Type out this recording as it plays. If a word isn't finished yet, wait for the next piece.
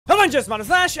I'm just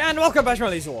Nash, and welcome back to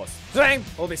Release Wars. Today,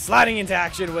 we'll be sliding into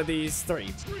action with these three.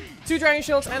 2 Dragon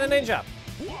Shields and a Ninja.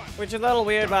 Which is a little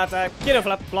weird, but kiddo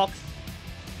flip, block.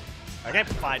 Okay,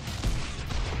 fine.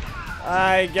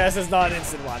 I guess it's not an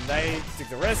instant one. They took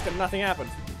the risk and nothing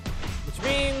happened. Which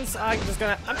means I'm just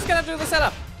gonna do the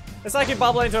setup. It's like if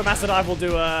bubble into a master dive will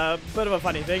do a bit of a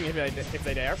funny thing if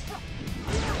they dare.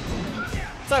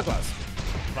 So close.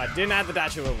 If I didn't add the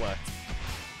dash, it would have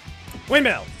worked.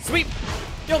 Windmill, sweep.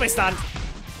 You'll be stunned.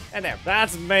 And there.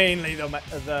 That's mainly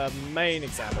the main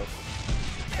example.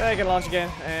 They can launch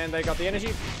again, and they got the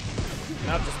energy.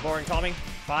 Nope, just boring Tommy.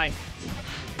 Fine.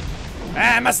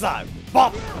 And master dive.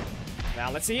 Bop. Now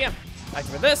let's see here.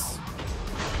 Activate this.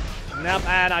 Nope,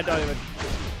 and I don't even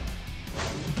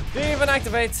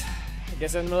activate. I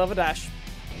guess in the middle of a dash.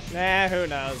 Nah, who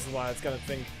knows what it's gonna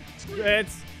think.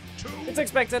 It's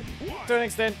expected to an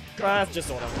extent. Just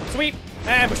sort of. Sweep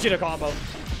and Bushido combo.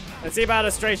 Let's see about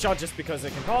a straight shot just because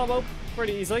it can combo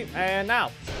pretty easily. And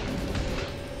now.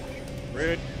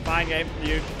 Rude. Fine game.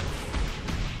 You.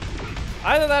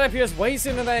 Either that appears way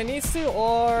sooner than it needs to,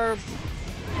 or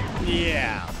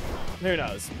yeah. Who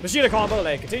knows? Bushido combo,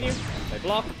 they continue, they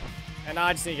block, and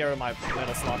I just need to get rid of my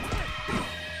metal slot.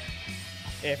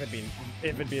 If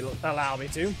it'd be allow me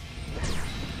to.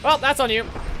 Well, that's on you.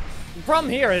 The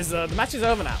problem here is the match is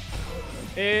over now.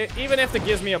 Even if it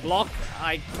gives me a block,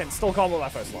 I can still combo my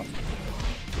first slot.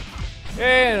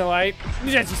 Anyway,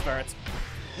 Ninjetti Spirit.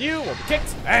 You will be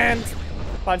kicked and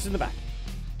punched in the back.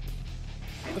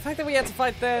 The fact that we had to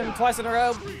fight them twice in a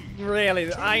row,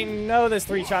 really, I know there's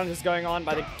 3 challenges going on,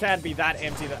 but it can't be that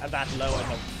empty, that low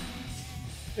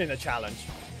in the challenge.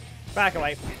 Back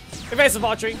away. Evasive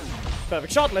archery.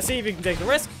 Perfect shot. Let's see if you can take the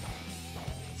risk.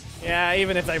 Yeah,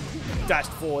 even if they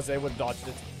dashed forwards, they would have dodged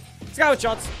it. Scout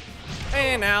shots.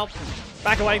 And now,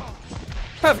 back away.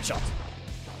 Perfect shot.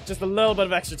 Just a little bit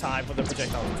of extra time for the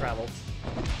projectile to travel.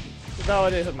 Though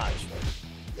it isn't much.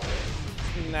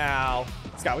 Now,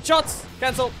 scout shots.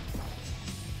 Cancel.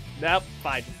 Nope,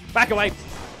 fine. Back away.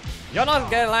 You're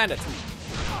not gonna land it.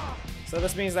 So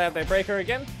this means that if they break her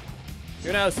again,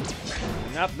 who knows?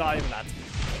 Nope, not even that.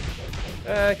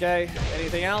 Okay,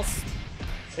 anything else?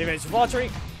 Evasive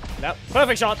archery. Nope,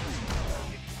 perfect shot.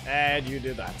 And you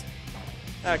do that.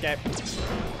 Okay.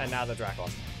 And now the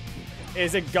Dracon.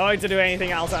 Is it going to do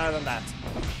anything else other than that?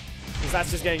 Because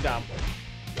that's just getting dumb.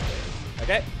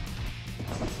 Okay.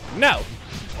 No.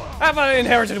 Have an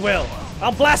inherited will.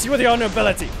 I'll blast you with your own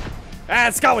ability.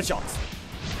 And Skyward shots.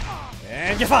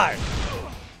 And you're fired.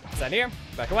 Stand here.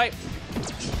 Back away.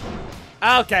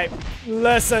 Okay.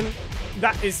 Listen.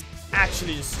 That is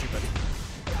actually just stupid.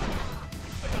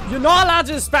 You're not allowed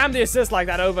to spam the assist like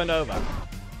that over and over.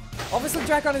 Obviously,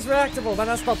 Dracon is reactable, but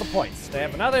that's not the point. They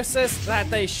have another assist that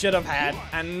they should have had,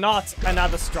 and not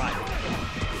another strike.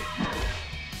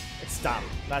 It's dumb.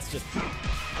 It's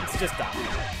just dumb.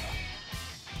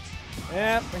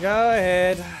 Yep, go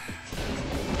ahead.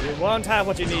 You won't have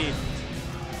what you need.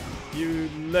 You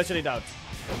literally don't.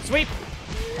 Sweep!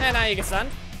 And now you get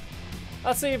stunned.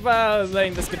 Let's see if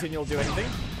letting this continue will do anything.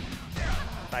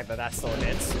 The fact that that's still a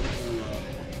hit.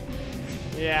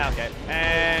 Yeah, okay.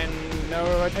 And no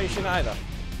rotation either.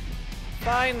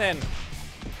 Fine then.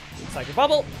 Psychic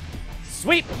bubble.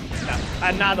 Sweep! No,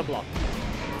 another block.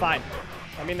 Fine.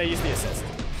 I mean, they used the assist.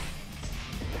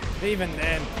 Even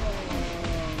then.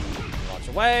 Launch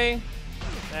away.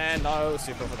 And no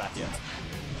super for that yet.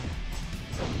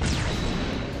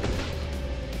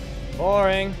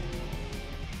 Boring.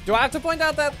 Do I have to point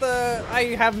out that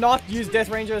I have not used Death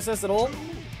Ranger assist at all?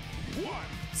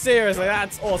 Seriously,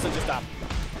 that's also just dumb.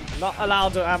 Not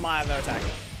allowed to have my other attack.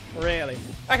 Really.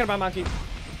 Back at my monkey.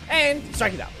 And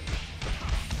strike it down.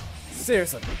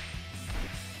 Seriously.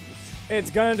 It's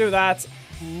gonna do that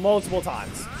multiple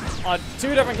times. On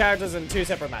 2 different characters in 2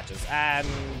 separate matches. And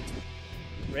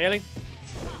really?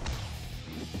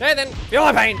 Okay then, feel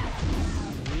my pain.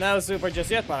 No super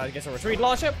just yet, but I guess a retreat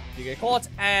launcher. You get caught,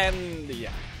 and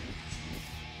yeah.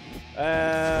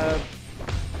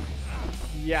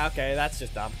 Yeah, okay, that's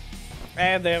just dumb.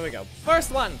 And there we go.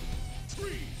 First one.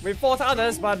 We've fought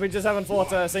others, but we just haven't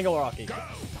fought a single Rocky.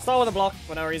 Start with a block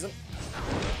for no reason.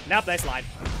 Nope, they slide.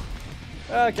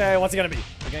 Okay, what's it gonna be?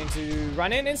 You're going to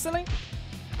run in instantly?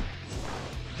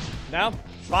 No?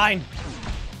 Fine.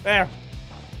 There.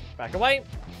 Back away.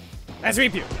 And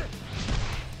sweep you.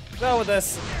 So with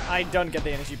this, I don't get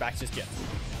the energy back just yet.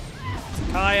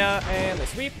 Kaya and the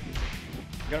sweep.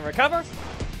 Gonna recover.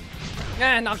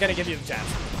 And not gonna give you the chance.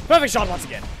 Perfect shot once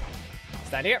again.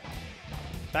 Stand here.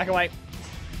 Back away.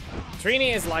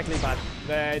 Trini is likely, but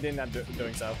they didn't end up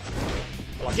doing so.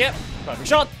 Block here. Perfect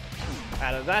shot.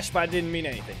 out of the dash, but it didn't mean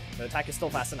anything. The attack is still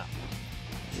fast enough.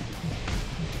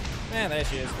 And there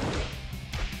she is.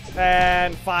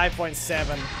 And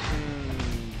 5.7.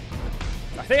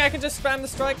 I think I can just spam the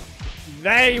strike.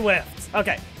 They whiffed.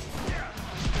 Okay.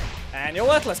 And you're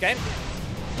worthless, game.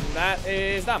 That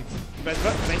is dumb.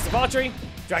 Evasive archery.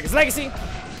 Dragon's Legacy.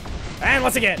 And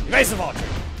once again, evasive archery.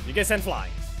 You get sent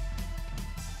flying.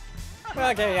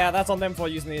 Okay, yeah, that's on them for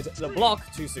using the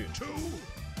block too soon.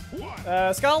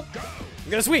 Skull. I'm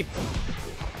gonna sweep.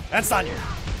 And stun you.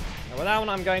 And with that one,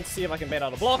 I'm going to see if I can bait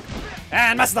out a block.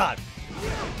 And mass dive.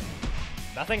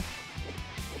 Nothing.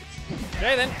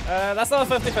 Okay then, that's not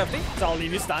a 50-50, so I'll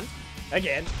leave you stunned.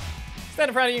 Again. Stand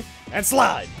in front of you, and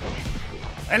slide.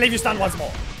 And leave you stunned once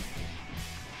more.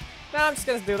 Now I'm just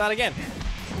gonna do that again.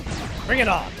 Bring it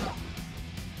on.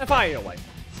 And fire your way.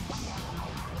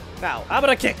 Now, how about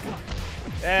a kick?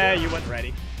 You weren't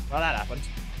ready. Well, that happened.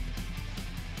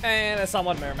 And a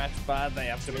somewhat mirror match, but they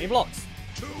have too many blocks.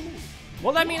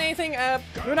 Will that mean anything?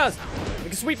 Who knows? We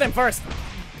can sweep them first,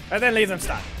 and then leave them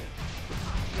stunned.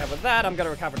 And with that, I'm gonna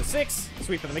recover to 6,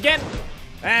 sweep them again,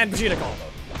 and Vegeta combo.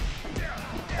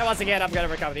 And once again, I'm gonna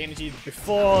recover the energy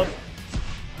before.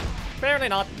 Apparently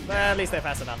not. At least they're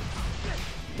fast enough.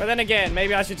 But then again,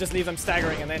 maybe I should just leave them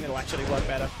staggering, and then it'll actually work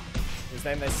better. Because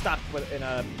then they're stuck in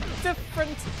a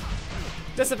different,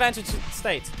 disadvantaged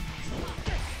state.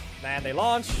 And they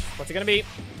launch. What's it gonna be?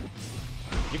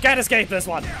 You can't escape this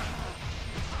one.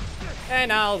 And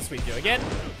now I'll sweep you again.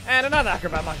 And another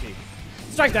acrobat monkey.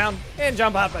 Strike down, and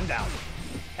jump up and down.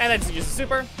 And then use a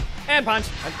super, and punch.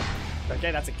 And,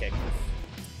 okay, that's a kick.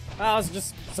 I was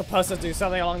just supposed to do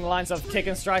something along the lines of kick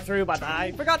and strike through, but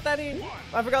I forgot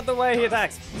the way he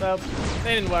attacks. So, it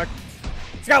didn't work.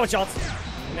 Scout with shots.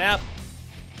 Yep.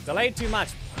 Delayed too much.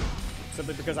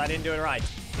 Simply because I didn't do it right.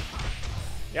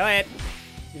 Go ahead.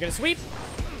 You're gonna sweep?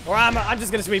 Or I'm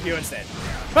just gonna sweep you instead.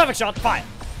 Perfect shot, fire.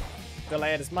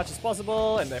 Delay it as much as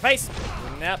possible in their face.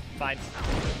 Nope, fine.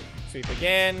 Sweep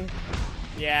again.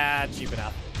 Yeah, cheap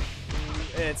enough.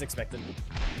 It's expected.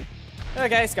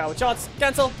 Okay, Scout with shots.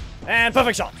 Cancel. And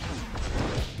perfect shot.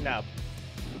 No.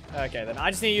 Okay, then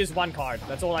I just need to use one card.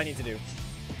 That's all I need to do.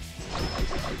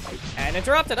 And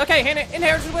interrupted. Okay,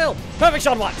 inherited will. Perfect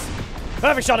shot once.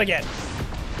 Perfect shot again.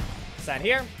 Stand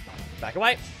here. Back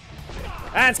away.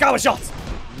 And Scout with shots.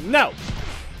 No.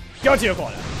 Go to your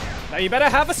corner. Now you better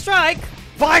have a strike.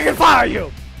 I can fire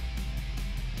you.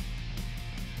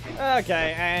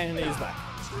 Okay, and he's back.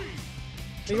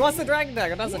 He wants the Dragon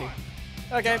Dagger, doesn't he?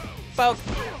 Okay, poke.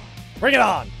 Bring it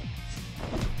on.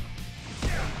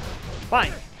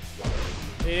 Fine.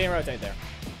 He didn't rotate there.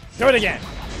 Do it again.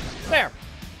 There.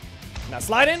 Now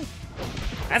slide in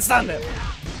and stun them.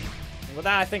 And with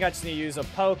that, I think I just need to use a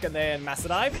poke and then master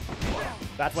dive.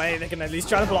 That way they can at least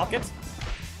try to block it.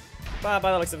 But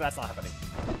by the looks of it, that's not happening.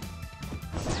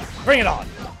 Bring it on.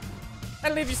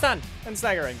 And leave you stunned and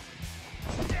staggering.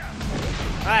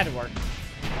 That didn't work.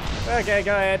 Okay,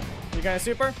 go ahead. You gonna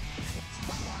super?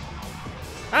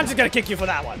 I'm just gonna kick you for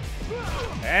that one.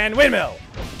 And windmill.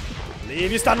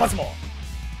 Leave you stunned once more.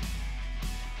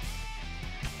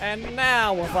 And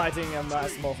now we're fighting a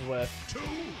Mass Morphin with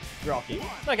Rocky.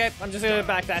 Okay, I'm just gonna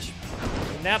backdash.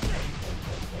 Nope.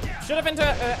 Should have been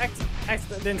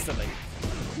to instantly.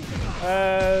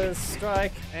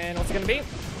 Strike. And what's it gonna be?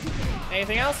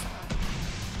 Anything else?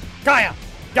 Gaia!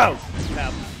 Go!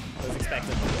 No. Was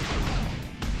expected.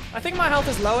 I think my health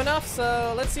is low enough,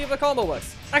 so let's see if the combo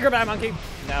works. Acrobat monkey.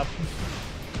 Nope.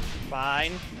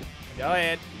 Fine. Go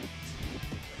ahead.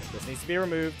 This needs to be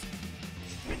removed.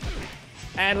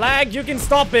 And lag, you can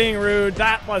stop being rude.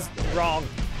 That was wrong.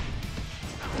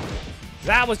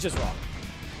 That was just wrong.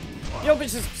 Yo,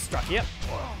 bitch just struck here.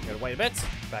 Gotta wait a bit.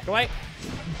 Back away.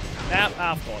 Yep,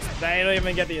 of course. They don't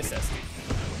even get the assist.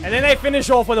 And then they finish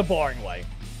off with a boring way.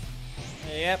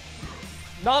 Yep.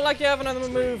 Not like you have another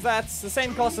move that's the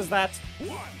same cost as that.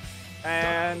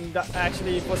 And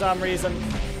actually, for some reason,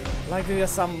 like there's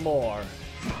some more.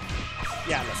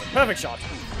 Yeah, listen. Perfect shot.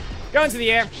 Go into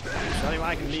the air. Surely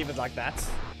I can leave it like that.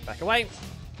 Back away.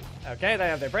 Okay, they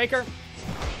have their breaker.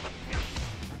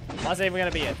 That's even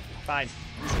gonna be it. Fine.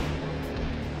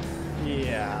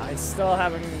 Yeah, I still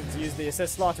haven't used the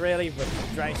assist slot really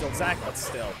with Dragon Shield Zack, but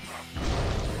still.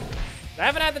 I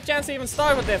haven't had the chance to even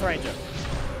start with Death Ranger.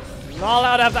 Not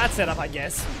allowed to have that set up, I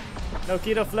guess. No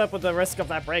keto flip with the risk of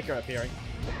that breaker appearing.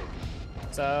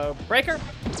 So, breaker?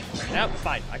 Nope,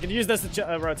 fine. I can use this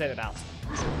to rotate it out.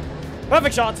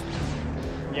 Perfect shot!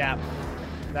 Yeah,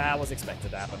 that was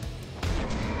expected to happen.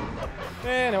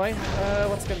 Anyway,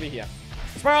 what's gonna be here?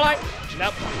 Spiral Light!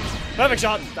 Nope. Perfect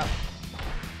shot! No.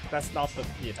 That's not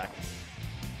the attack.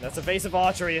 That's evasive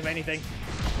archery, if anything.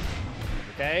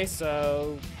 Okay,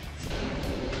 so...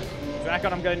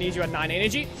 Dragon, I'm gonna need you at 9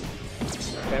 energy.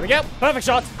 There we go. Perfect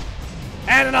shot.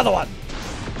 And another one.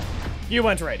 You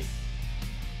weren't ready.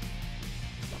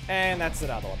 And that's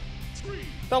another one.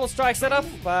 Double strike setup,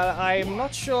 but I'm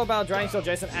not sure about Dragonsteel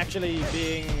Jason actually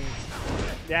being...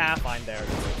 Yeah, fine, there it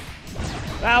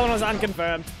is. That one was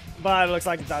unconfirmed, but it looks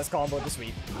like it does combo the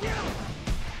sweep.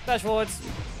 Dash forwards.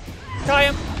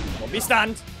 Kaya will be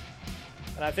stunned.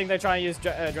 And I think they're trying to use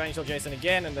Dragonsteel Jason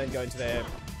again and then go into their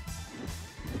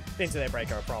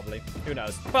breaker, probably. Who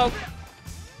knows? Poke.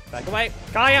 Back away.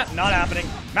 Kaya, not happening.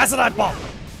 Macedite bomb.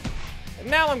 And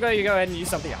now I'm going to go ahead and use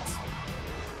something else.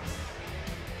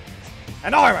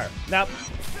 An armor. Nope.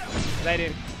 They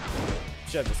didn't.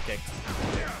 Should have just kicked.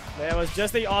 There was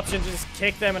just the option to just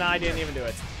kick them and I didn't even do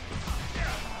it.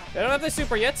 They don't have the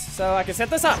super yet, so I can set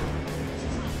this up.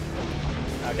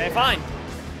 Okay, fine.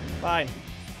 Fine.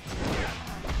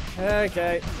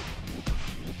 Okay.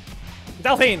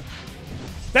 Delphine.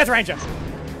 Death Ranger.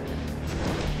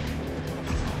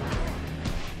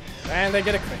 And they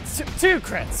get a crit. Two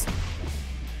crits.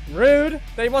 Rude.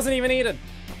 They wasn't even needed.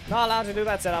 Not allowed to do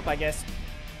that setup, I guess.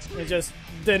 It just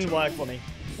didn't work for me.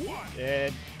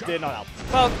 It did not help.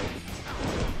 Well,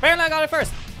 apparently I got it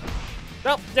first.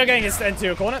 Well, you're getting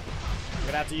into a corner. I'm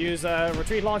gonna have to use a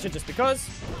retreat launcher just because.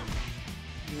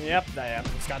 Yep,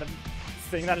 it's kind of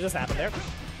thing that just happened there.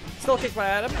 Still kicked by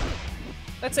Adam.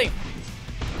 Let's see.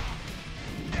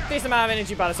 Decent amount of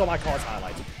energy, but I saw my cards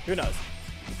highlighted. Who knows?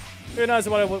 Who knows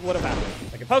what would have happened?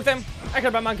 I can poke them. I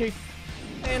can buy monkey.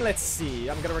 And let's see.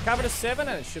 I'm gonna recover to 7,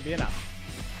 and it should be enough.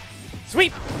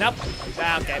 Sweep. Nope.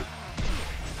 Okay.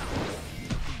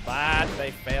 But they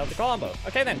failed the combo.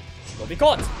 Okay then. We'll be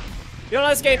caught. You're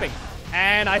not escaping.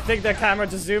 And I think the camera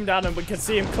just zoomed out and we can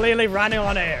see him clearly running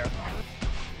on air.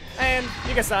 And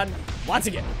you get stunned once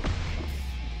again.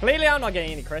 Clearly I'm not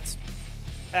getting any crits.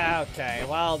 Okay,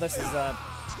 well this is a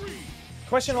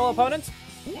questionable opponent.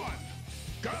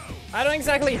 I don't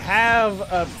exactly have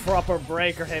a proper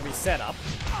breaker heavy setup.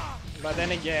 But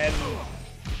then again,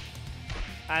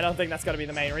 I don't think that's gonna be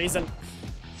the main reason.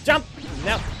 Jump!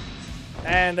 Nope.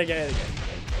 And they get it again.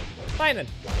 Fine then.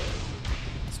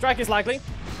 Strike is likely.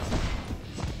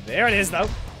 There it is though.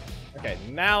 Okay,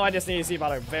 now I just need to see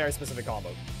about a very specific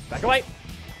combo. Back away.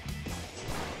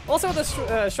 Also with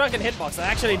the shrunken hitbox,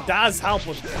 that actually does help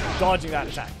with dodging that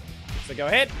attack. So go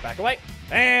ahead, back away,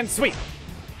 and sweep.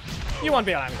 You won't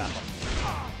be behind that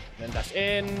one. Then dash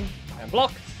in, and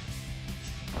block.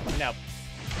 Nope.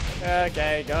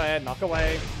 Okay, go ahead, knock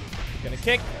away. Gonna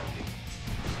kick.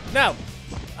 No.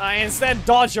 I instead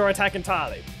dodge your attack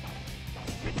entirely.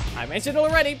 I mentioned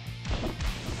already.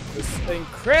 This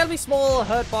incredibly small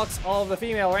hurt box of the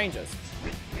female rangers.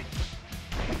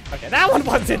 Okay, that one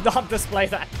did not display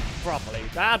that properly.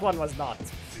 That one was not.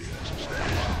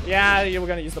 Yeah, you were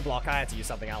gonna use the block. I had to use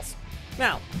something else.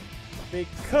 Now,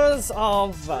 because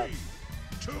of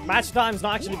match times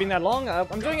not actually being that long,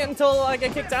 I'm doing it until I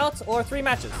get kicked out or 3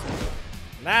 matches.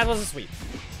 And that was a sweep.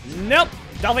 Nope,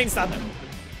 Delphine stunned him.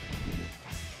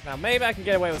 Now maybe I can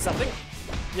get away with something.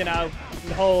 You know,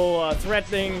 the whole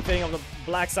threatening thing of the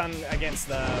Black Sun against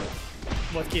the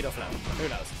with Keto Flip. Who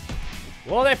knows?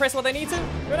 Will they press what they need to?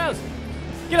 Who knows?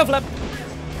 Keto Flip.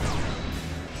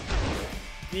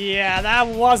 Yeah, that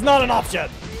was not an option.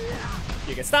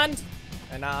 You get stunned,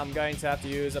 and now I'm going to have to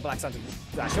use a Black Sun to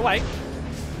dash away.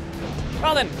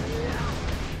 Well then,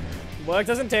 worked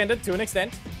as intended to an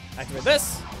extent. Activate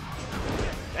this,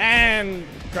 and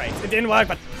great, it didn't work,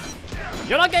 but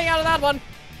you're not getting out of that one.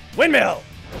 Windmill.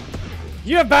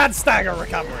 You have bad stagger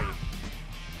recovery.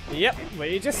 Yep,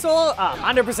 we just saw a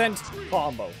 100%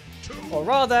 combo. Or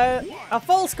rather, a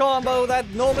false combo that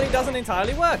normally doesn't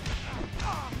entirely work.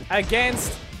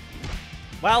 Against,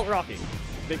 well, Rocky.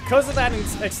 Because of that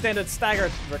extended stagger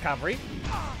recovery,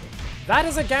 that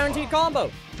is a guaranteed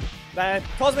combo. That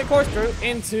Cosmic Corkscrew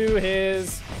into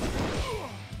his,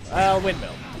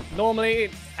 windmill. Normally,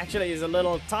 it actually is a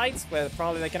little tight, where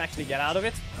probably they can actually get out of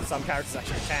it. Some characters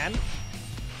actually can.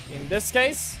 In this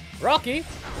case, Rocky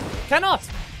cannot.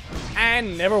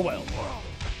 And never will.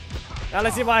 Now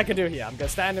let's see what I can do here. I'm gonna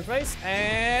stand in place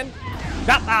and...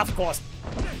 Ah, of course.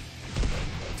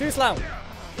 Too slow.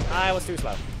 I was too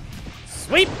slow.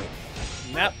 Sweep!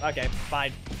 Nope, okay,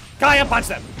 fine. Kaya, punch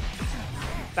them!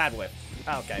 Bad whip.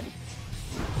 Okay.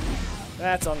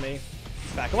 That's on me.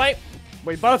 Back away.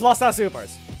 We both lost our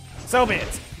supers. So be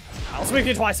it. I'll sweep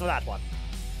you twice for that one.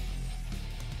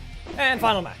 And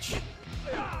final match.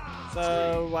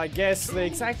 So, I guess the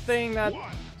exact thing that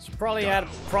she probably had a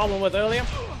problem with earlier.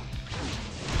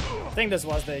 I think this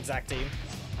was the exact team.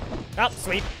 Oh,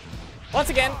 sweep. Once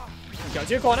again, Go to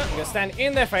your corner. You're gonna stand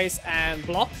in their face and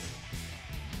block.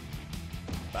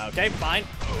 Okay, fine.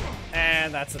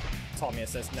 And that's a Tommy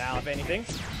assist now, if anything.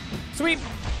 Sweep.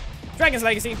 Dragon's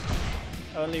Legacy.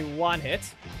 Only one hit.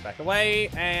 Back away,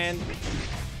 and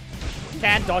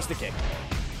can't dodge the kick.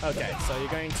 Okay, so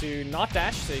you're going to not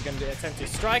dash, so you're going to attempt to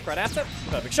strike right after.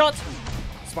 Perfect shot.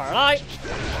 Spiral Eye.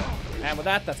 And with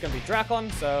that, that's going to be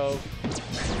Dracon, so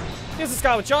here's the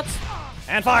Skyward Shot,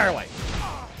 and fire away.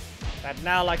 That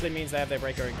now likely means they have their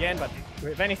breaker again, but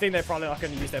if anything, they're probably not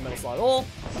going to use their middle slot at all,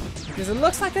 because it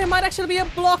looks like there might actually be a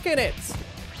block in it.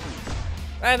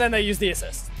 And then they use the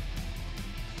assist.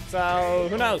 So,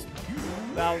 who knows?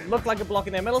 Now, looked like a block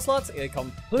in their middle slots. It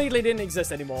completely didn't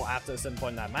exist anymore after a certain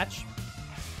point in that match.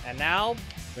 And now,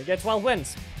 we get 12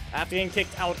 wins, after getting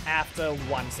kicked out after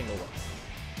one single win.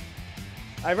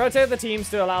 I rotated the teams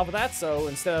to allow for that, so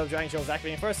instead of Dragon Shield Zack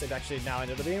being first, it actually now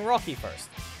ended up being Rocky first.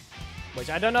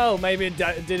 Which I don't know, maybe it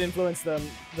did influence the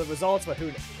results, but who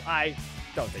knows? I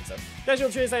don't think so. Casual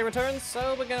Tuesday returns,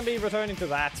 so we're going to be returning to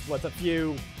that with a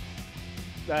few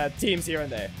teams here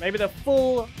and there. Maybe the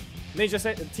full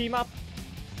Ninja team up,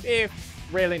 if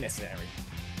really necessary.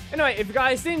 Anyway, if you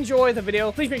guys did enjoy the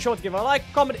video, please make sure to give it a like,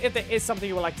 comment if there is something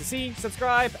you would like to see,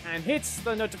 subscribe, and hit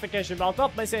the notification bell to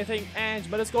not miss anything, and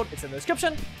my Discord, it's in the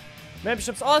description.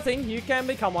 Memberships are a thing, you can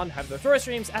become one, have the first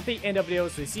streams at the end of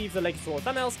videos, receive the latest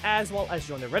thumbnails, as well as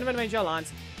join the Random Major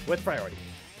Alliance with priority.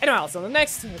 Anyway, I'll see you on the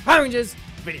next Power Rangers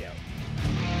video.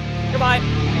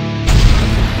 Goodbye!